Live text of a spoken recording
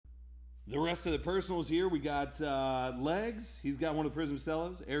The rest of the personals here, we got Legs. He's got one of the Prism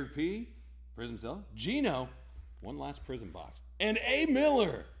Cellos. Eric P. Prism Cello. Gino. One last Prism box. And A.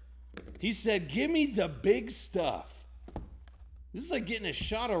 Miller. He said, give me the big stuff. This is like getting a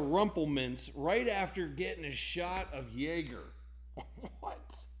shot of Rumpelmints right after getting a shot of Jaeger.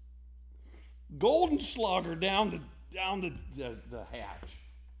 What? Goldenschlager down the hatch.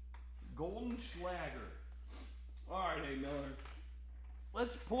 Goldenschlager. All right, A. Miller.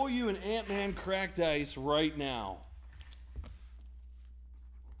 Let's pull you an Ant-Man cracked ice right now.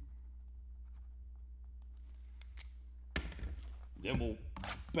 Then we'll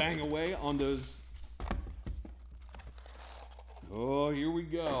bang away on those. Oh, here we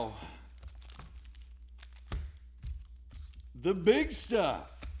go. The big stuff.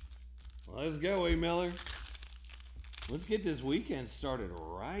 Let's go, A. Miller. Let's get this weekend started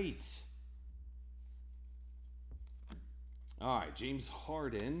right. All right, James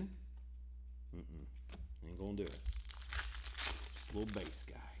Harden. Ain't gonna do it. Just a little base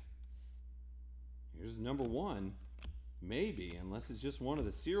guy. Here's number one. Maybe, unless it's just one of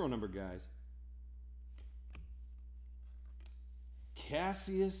the serial number guys.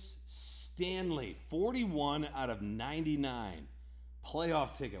 Cassius Stanley, 41 out of 99.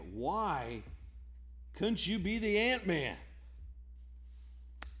 Playoff ticket. Why couldn't you be the Ant-Man?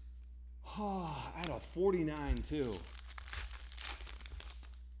 Out of 49, too.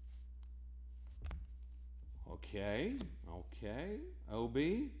 Okay. OB.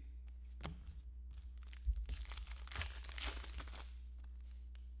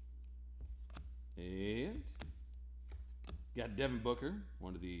 And got Devin Booker,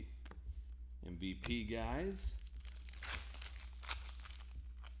 one of the MVP guys.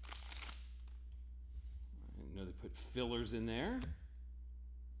 I didn't know they put fillers in there.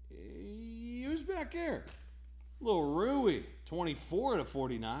 Who's back there? Little Rui, 24 out of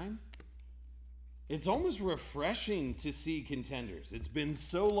 49. It's almost refreshing to see contenders. It's been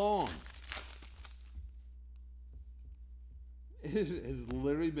so long. It has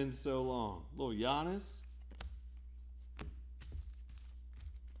literally been so long. Little Giannis.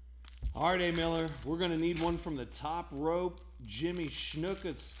 All right, A. Miller. We're going to need one from the top rope. Jimmy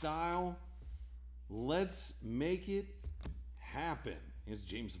Snuka style. Let's make it happen. Here's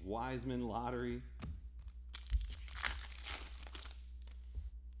James Wiseman lottery.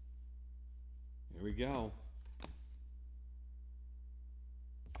 Here we go.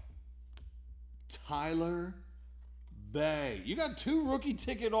 Tyler Bay. You got two rookie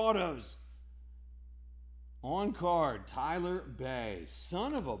ticket autos. On card, Tyler Bay.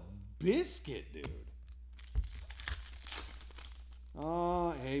 Son of a biscuit, dude.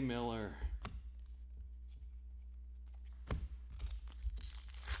 Oh, A. Miller.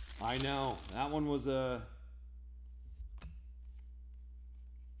 I know. That one was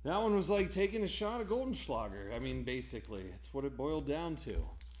like taking a shot of Goldenschlager. I mean, basically, it's what it boiled down to.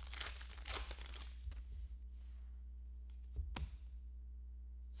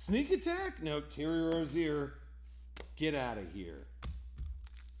 Sneak attack? No, Terry Rozier. Get out of here.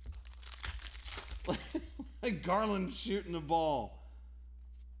 Like Garland shooting the ball.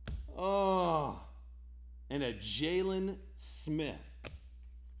 Oh. And a Jalen Smith.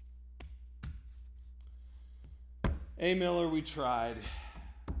 A. Miller, we tried.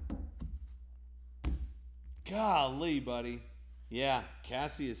 Golly, buddy. Yeah,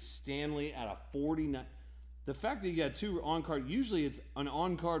 Cassius Stanley at a 49. The fact that you got two on-card, usually it's an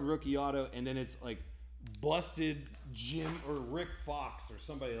on-card rookie auto, and then it's like busted Jim or Rick Fox or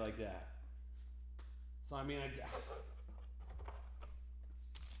somebody like that. So, I mean,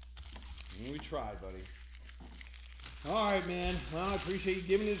 we tried, buddy. All right, man. Well, I appreciate you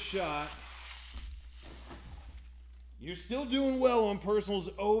giving it a shot. You're still doing well on personals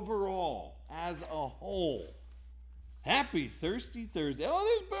overall, as a whole. Happy Thirsty Thursday.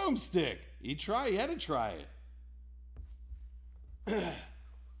 Oh, there's Boomstick. You had to try it.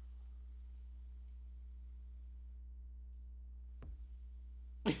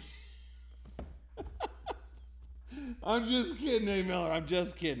 I'm just kidding, A. Miller. I'm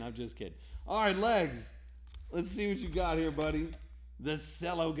just kidding. All right, Legs. Let's see what you got here, buddy. The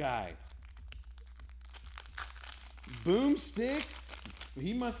Cello guy. Boomstick.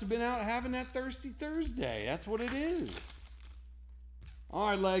 He must have been out having that Thirsty Thursday. That's what it is. All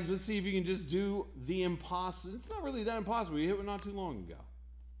right, Legs. Let's see if you can just do the impossible. It's not really that impossible. You hit one not too long ago.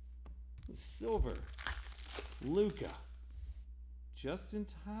 Silver. Luca. Just in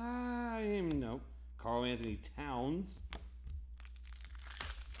time. Nope. Karl Anthony Towns.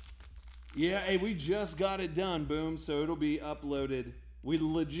 Yeah, hey, we just got it done, Boom. So it'll be uploaded. We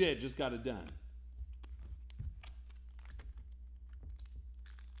legit just got it done.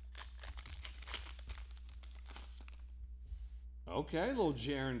 Okay, little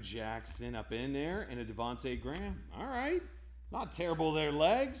Jaren Jackson up in there and a Devontae Graham. All right. Not terrible there,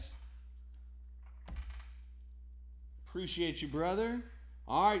 Legs. Appreciate you, brother.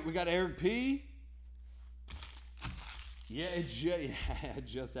 All right, we got Eric P. Yeah, it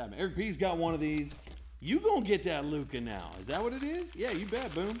just happened. Eric P's got one of these. You gonna get that Luka now. Is that what it is? Yeah, you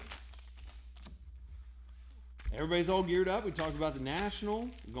bet, boom. Everybody's all geared up. We talked about the National.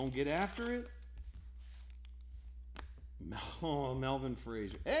 We're gonna get after it. Oh, Melvin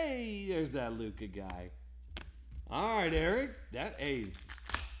Frazier. Hey, there's that Luka guy. All right, Eric.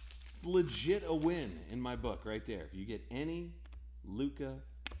 It's legit a win in my book right there. If you get any Luka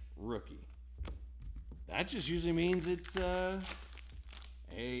rookie, that just usually means it's I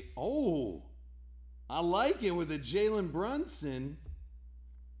like it with a Jalen Brunson,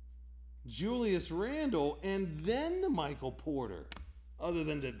 Julius Randle, and then the Michael Porter. Other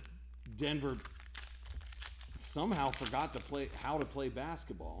than the Denver somehow forgot how to play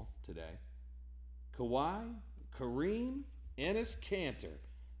basketball today. Kawhi, Kareem, Enes Kanter.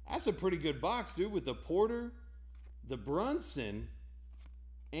 That's a pretty good box, dude, with the Porter, the Brunson,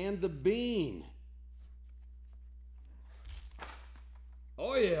 and the Bean.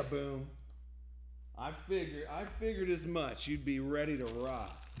 Oh yeah, boom. I figured as much. You'd be ready to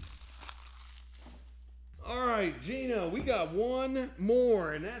rock. All right, Gino, we got one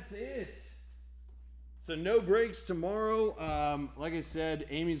more, and that's it. So no breaks tomorrow. Like I said,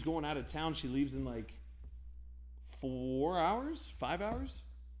 Amy's going out of town. She leaves in like 4 hours, 5 hours.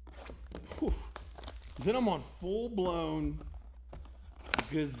 Whew. Then I'm on full-blown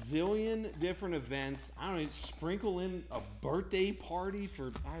gazillion different events. I don't even sprinkle in a birthday party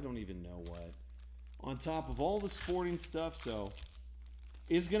for I don't even know what. On top of all the sporting stuff, so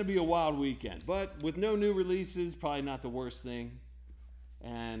it's going to be a wild weekend. But with no new releases, probably not the worst thing.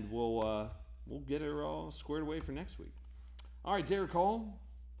 And we'll get her all squared away for next week. All right, Derek Hall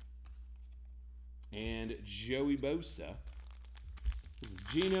and Joey Bosa. This is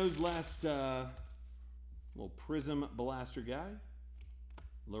Gino's last little Prism Blaster guy.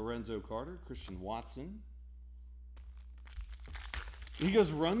 Lorenzo Carter, Christian Watson. He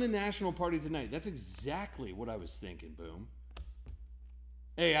goes, run the national party tonight. That's exactly what I was thinking, Boom.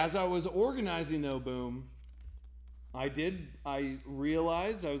 Hey, as I was organizing, though, Boom, I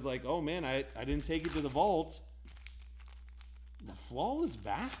realized, I was like, oh, man, I didn't take it to the vault. The flawless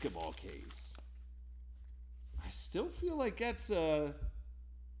basketball case. I still feel like that's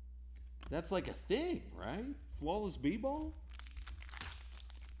like a thing, right? Flawless b-ball?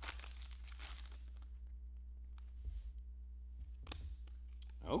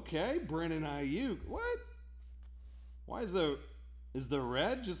 Okay, Brandon Ayuk. What? Why is the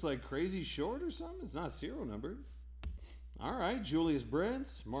red just like crazy short or something? It's not serial numbered. All right, Julius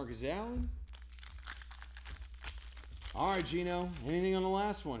Brents, Marcus Allen. All right, Gino. Anything on the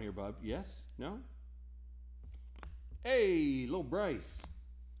last one here, bub? Yes? No? Hey, little Bryce.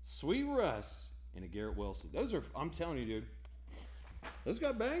 Sweet Russ. And a Garrett Wilson. Those are, I'm telling you, dude. Those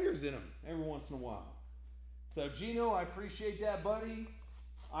got bangers in them every once in a while. So, Gino, I appreciate that, buddy.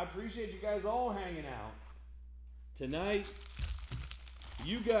 I appreciate you guys all hanging out tonight.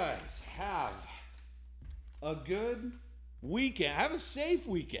 You guys have a good weekend. Have a safe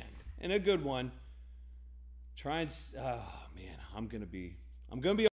weekend and a good one. Try and, oh man, I'm gonna be